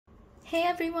Hey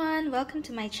everyone, welcome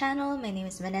to my channel. My name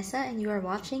is Vanessa and you are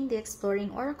watching the Exploring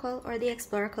Oracle, or the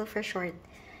Exploracle for short.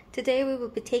 Today we will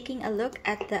be taking a look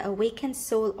at the Awakened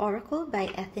Soul Oracle by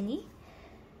Ethony.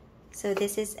 So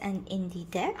this is an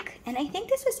indie deck, and I think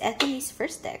this was Ethony's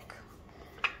first deck.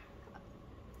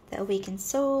 The Awakened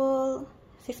Soul,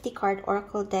 50 card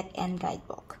Oracle deck and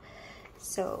guidebook.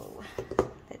 So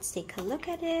let's take a look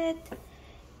at it.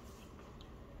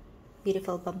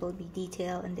 Beautiful bumblebee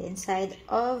detail on the inside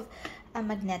of a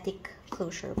magnetic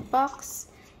closure box,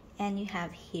 and you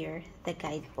have here the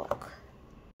guidebook.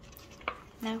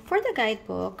 Now for the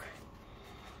guidebook,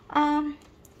 my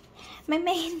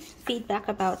main feedback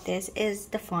about this is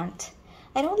the font.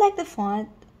 I don't like the font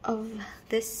of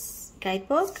this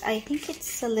guidebook. I think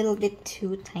it's a little bit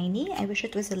too tiny. I wish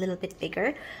it was a little bit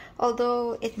bigger,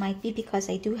 although it might be because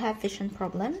I do have vision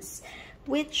problems,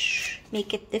 which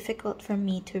make it difficult for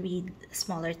me to read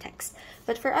smaller text.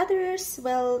 But for others,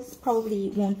 well, probably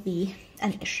won't be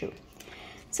an issue.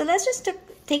 So let's just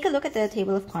take a look at the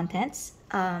table of contents.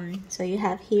 So you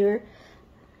have here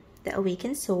the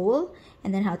Awakened Soul,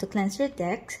 and then how to cleanse your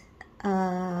deck,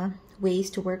 ways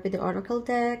to work with the Oracle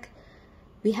deck.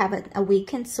 We have an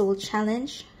Awakened Soul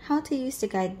challenge, how to use the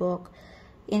guidebook,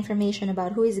 information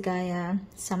about who is Gaia,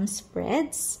 some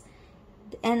spreads,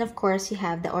 and of course you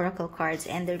have the Oracle cards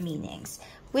and their meanings,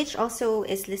 which also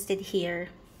is listed here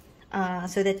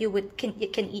so that you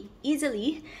can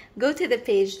easily go to the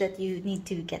page that you need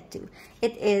to get to.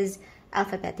 It is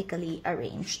alphabetically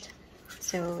arranged.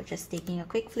 So just taking a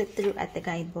quick flip through at the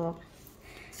guidebook.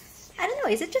 I don't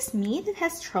know, is it just me that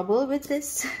has trouble with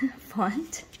this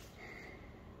font?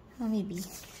 Well, maybe.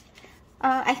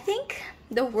 I think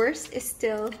the worst is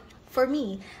still, for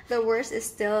me, the worst is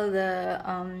still the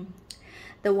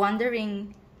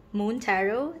Wandering Moon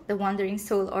Tarot, the Wandering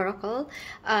Soul Oracle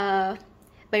by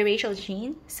Rachel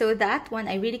Jean. So that one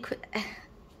I really could,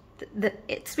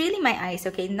 it's really my eyes,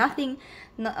 okay?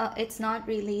 It's not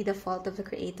really the fault of the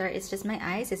creator, it's just my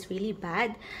eyes, it's really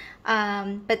bad.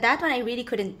 But that one I really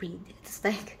couldn't read. It's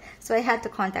like, so I had to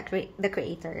contact the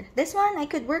creator. This one I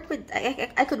could work with,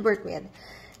 I could work with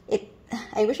it.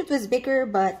 I wish it was bigger,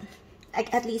 but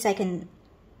at least I can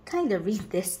kind of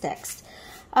read this text.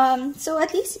 So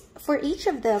at least for each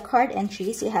of the card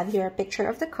entries, you have here a picture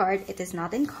of the card. It is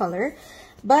not in color,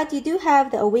 but you do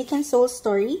have the Awakened Soul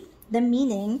story, the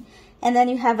meaning, and then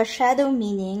you have a shadow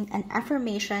meaning, an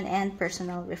affirmation, and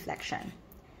personal reflection.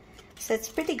 So it's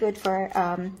pretty good for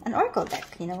an Oracle deck,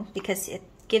 you know, because it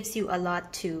gives you a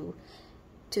lot to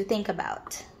think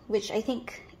about, which I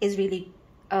think is really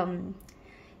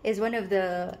is one of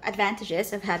the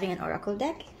advantages of having an Oracle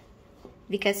deck,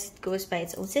 because it goes by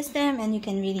its own system and you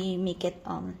can really make it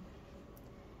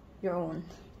your own.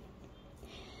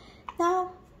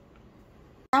 Now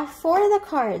for the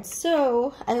cards,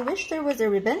 so I wish there was a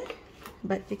ribbon,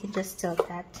 but we can just tilt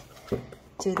that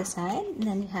to the side, and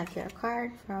then you have here a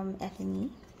card from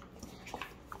Ethony.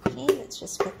 Okay, let's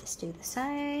just put this to the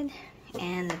side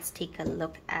and let's take a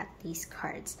look at these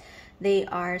cards. They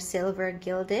are silver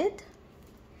gilded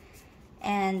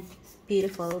and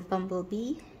beautiful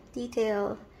bumblebee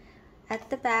detail at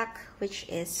the back, which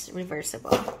is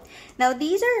reversible. Now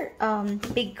these are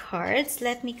big cards.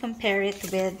 Let me compare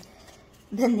it with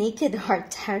the Naked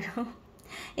Heart Tarot.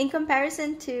 In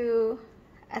comparison to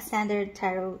a standard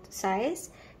tarot size,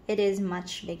 it is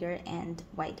much bigger and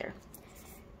wider.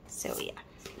 So yeah.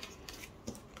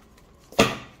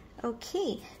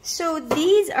 Okay, so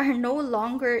these are no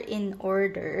longer in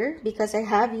order because I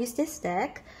have used this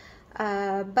deck,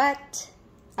 but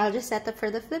I'll just set up for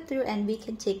the flip through and we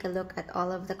can take a look at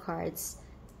all of the cards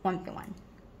one by one.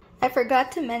 I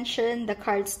forgot to mention the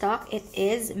cardstock. It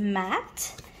is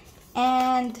matte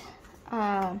and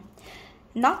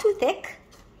not too thick.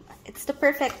 It's the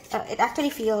perfect, it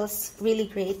actually feels really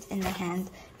great in my hand.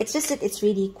 It's just that it's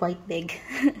really quite big.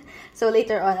 So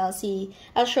later on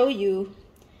I'll show you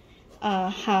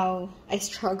how I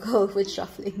struggle with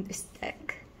shuffling this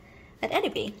deck. But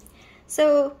anyway,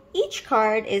 so each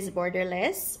card is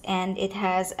borderless and it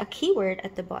has a keyword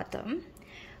at the bottom,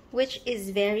 which is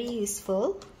very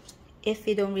useful if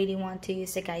you don't really want to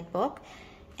use a guidebook,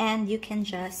 and you can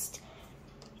just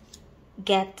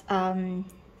get a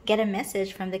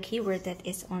message from the keyword that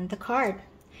is on the card.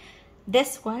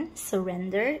 This one,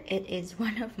 Surrender, it is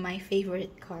one of my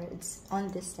favorite cards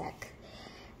on this deck.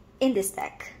 In this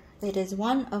deck, it is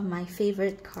one of my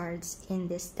favorite cards in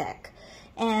this deck.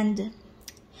 And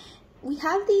we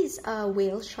have these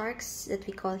whale sharks that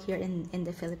we call here in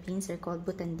the Philippines. They're called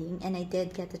butanding, and I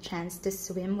did get a chance to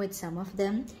swim with some of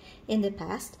them in the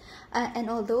past. And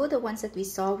although the ones that we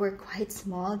saw were quite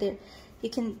small, you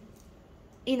can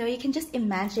just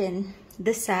imagine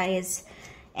the size,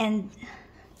 and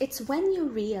it's when you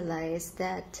realize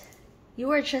that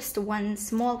you are just one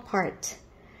small part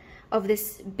of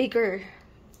this bigger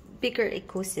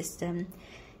ecosystem,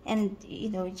 and you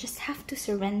know, you just have to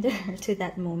surrender to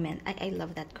that moment. I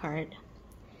love that card.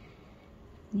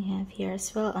 You have here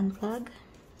as well, unplug.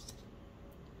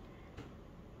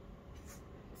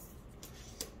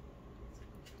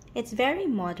 It's very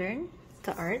modern,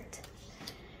 the art,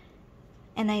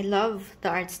 and I love the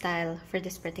art style for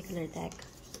this particular deck.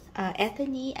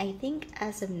 Ethony, I think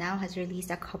as of now, has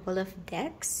released a couple of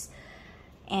decks,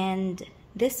 and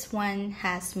this one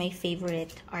has my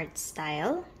favorite art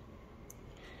style.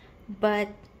 But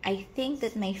I think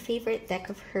that my favorite deck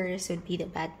of hers would be the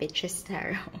Bad Bitches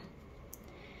Tarot.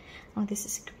 Oh, this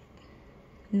is great.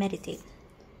 Meditate.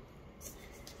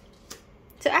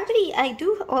 So actually, I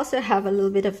do also have a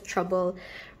little bit of trouble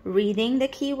reading the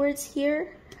keywords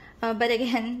here. But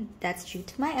again, that's due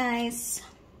to my eyes,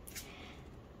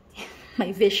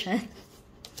 my vision.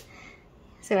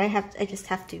 So I just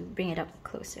have to bring it up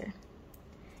closer.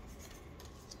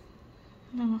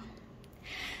 No.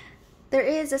 There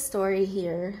is a story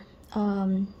here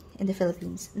in the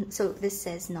Philippines. So this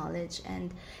says knowledge,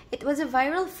 and it was a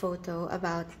viral photo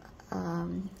about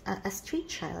a street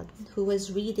child who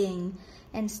was reading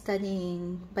and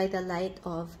studying by the light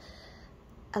of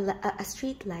a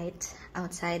street light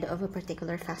outside of a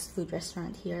particular fast food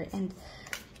restaurant here. And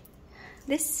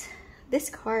this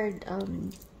card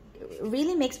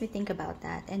really makes me think about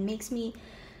that, and makes me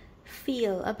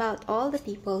feel about all the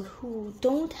people who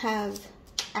don't have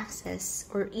access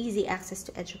or easy access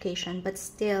to education, but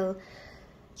still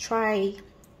try,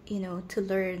 you know, to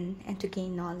learn and to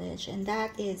gain knowledge. And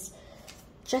that is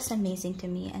just amazing to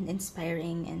me and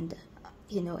inspiring. And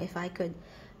you know, if I could,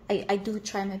 I do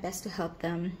try my best to help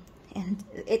them, and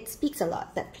it speaks a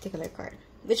lot, that particular card,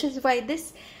 which is why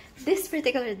this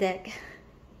particular deck,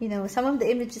 you know, some of the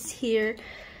images here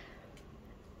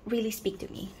really speak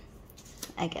to me,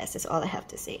 I guess is all I have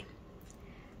to say.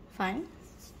 Fine.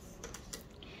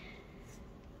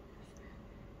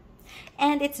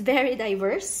 And it's very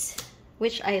diverse,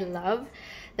 which I love.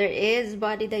 There is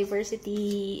body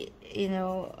diversity, you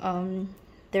know,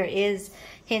 there is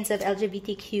hints of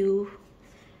LGBTQ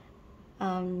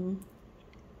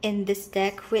in this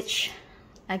deck, which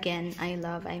again, I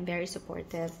love. I'm very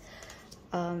supportive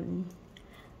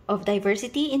of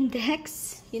diversity in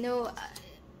decks. You know,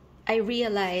 I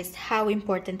realized how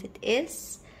important it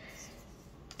is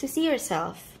to see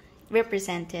yourself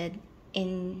represented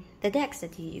in the decks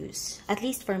that you use. At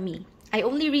least for me, I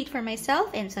only read for myself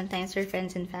and sometimes for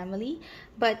friends and family,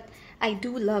 but I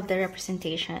do love the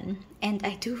representation, and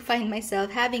I do find myself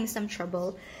having some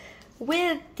trouble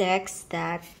with decks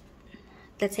that,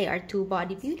 let's say, are too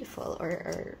body beautiful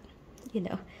or you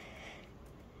know.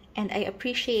 And I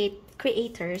appreciate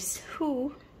creators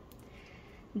who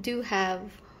do have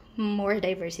more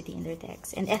diversity in their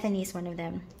decks, and Ethony is one of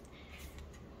them.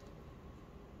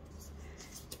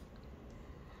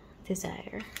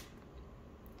 Desire.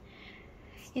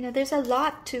 You know, there's a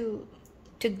lot to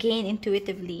gain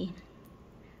intuitively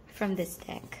from this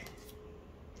deck.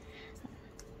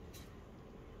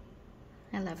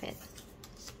 I love it.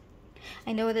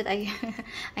 I know that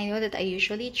I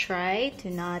usually try to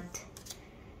not,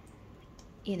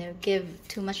 you know, give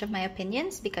too much of my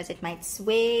opinions, because it might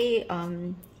sway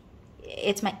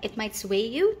it might sway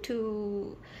you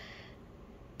to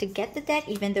get the deck,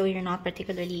 even though you're not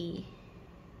particularly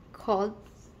called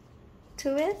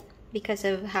to it, because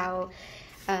of how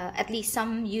at least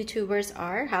some YouTubers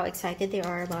are, how excited they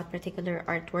are about particular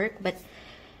artwork. But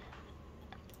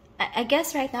I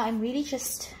guess right now I'm really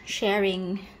just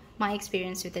sharing my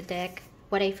experience with the deck,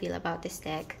 what I feel about this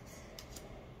deck,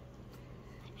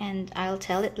 and I'll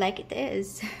tell it like it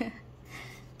is.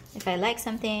 If I like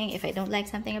something, if I don't like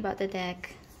something about the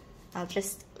deck, I'll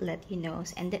just let you know.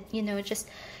 And you know, just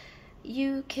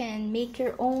you can make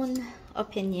your own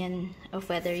opinion of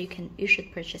whether you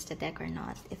should purchase the deck or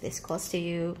not, if this calls to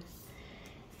you.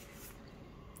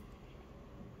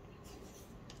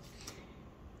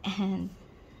 And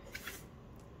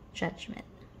Judgment.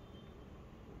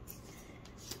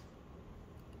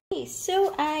 Okay,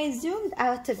 so I zoomed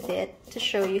out a bit to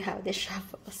show you how this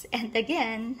shuffles, and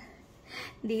again,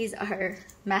 these are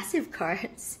massive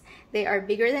cards. They are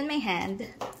bigger than my hand,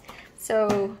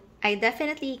 so I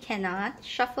definitely cannot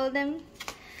shuffle them,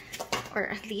 or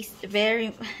at least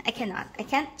I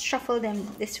can't shuffle them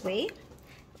this way,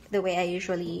 the way I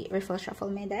usually shuffle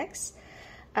my decks.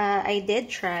 I did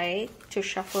try to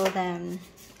shuffle them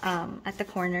at the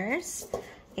corners.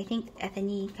 I think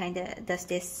Ethony kind of does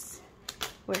this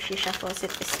where she shuffles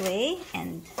it this way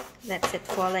and lets it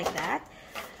fall like that.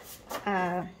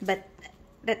 But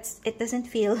it doesn't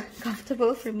feel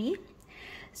comfortable for me.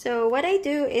 So what I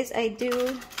do is I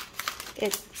do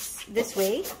it this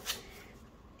way,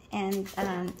 and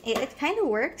it kind of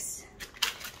works.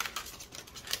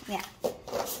 Yeah.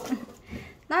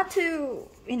 Not too,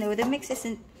 you know, the mix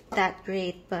isn't that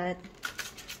great, but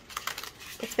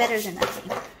it's better than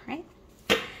nothing, right?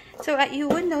 So you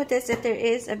would notice that there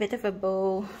is a bit of a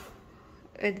bow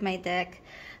with my deck.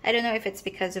 I don't know if it's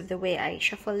because of the way I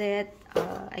shuffle it.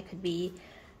 I could be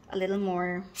a little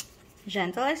more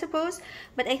gentle, I suppose.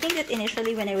 But I think that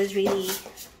initially when I was really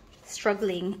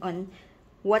struggling on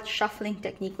what shuffling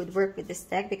technique would work with this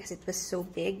deck, because it was so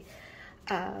big,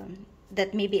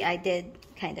 that maybe I did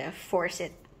kind of force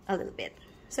it a little bit.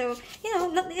 So, you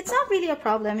know, it's not really a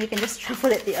problem. You can just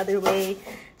shuffle it the other way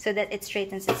so that it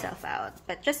straightens itself out.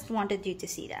 But just wanted you to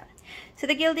see that. So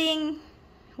the gilding,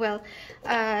 well,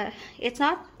 it's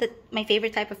not my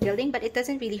favorite type of gilding, but it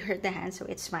doesn't really hurt the hand, so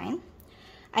it's fine.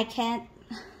 I can't,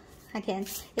 again,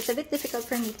 it's a bit difficult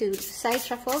for me to side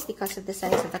shuffle because of the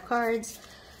size of the cards,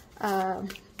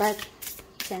 but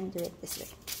you can do it this way.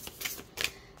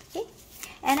 Okay,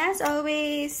 and as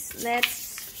always,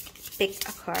 let's pick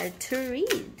a card to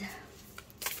read.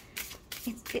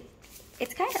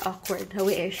 It's kind of awkward the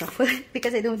way I shuffle it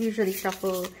because I don't usually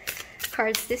shuffle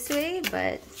cards this way,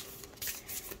 but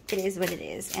it is what it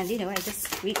is. And you know, I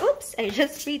just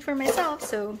read for myself,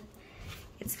 so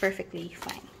it's perfectly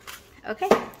fine. Okay,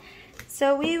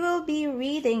 so we will be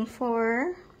reading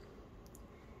for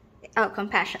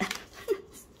compassion.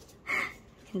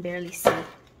 I can barely see.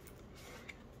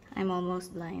 I'm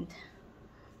almost blind.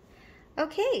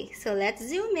 Okay, so let's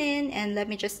zoom in and let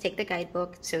me just take the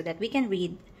guidebook so that we can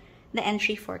read the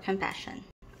entry for compassion.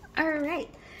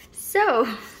 Alright, so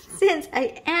since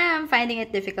I am finding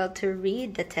it difficult to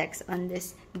read the text on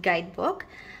this guidebook,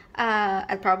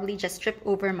 I'll probably just trip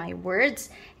over my words.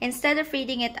 Instead of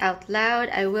reading it out loud,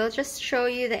 I will just show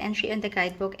you the entry on the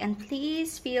guidebook, and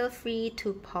please feel free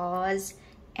to pause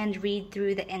and read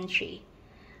through the entry.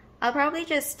 I'll probably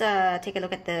just take a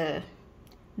look at the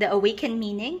awakened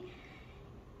meaning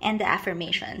and the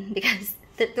affirmation, because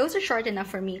those are short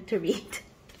enough for me to read.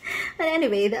 But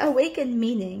anyway, the awakened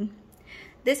meaning.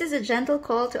 This is a gentle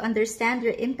call to understand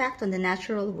your impact on the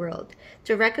natural world,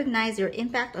 to recognize your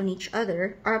impact on each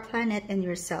other, our planet, and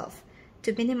yourself,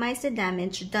 to minimize the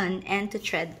damage done, and to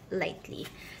tread lightly.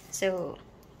 So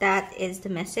that is the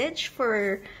message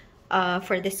for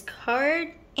this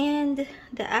card. And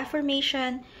the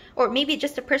affirmation, or maybe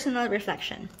just a personal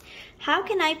reflection. How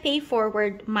can I pay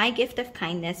forward my gift of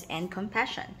kindness and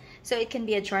compassion? So it can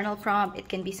be a journal prompt. It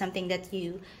can be something that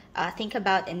you think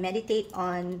about and meditate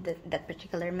on that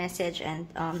particular message, and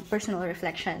personal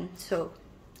reflection. So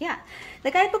yeah, the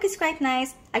guidebook is quite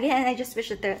nice. Again, I just wish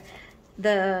that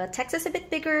the text is a bit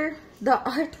bigger. The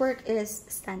artwork is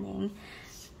stunning.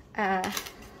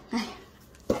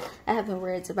 I have no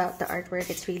words about the artwork.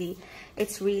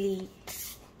 It's really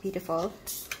beautiful,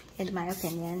 in my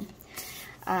opinion.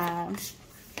 Yeah,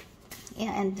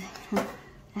 and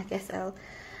I guess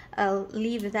I'll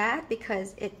leave that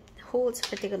because it holds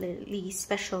particularly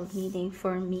special meaning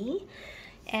for me.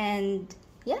 And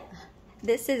yeah,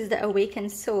 this is the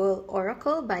Awakened Soul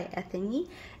Oracle by Ethony.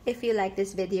 If you like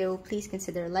this video, please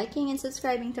consider liking and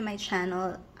subscribing to my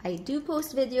channel. I do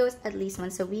post videos at least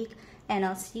once a week, and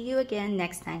I'll see you again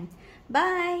next time.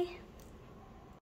 Bye!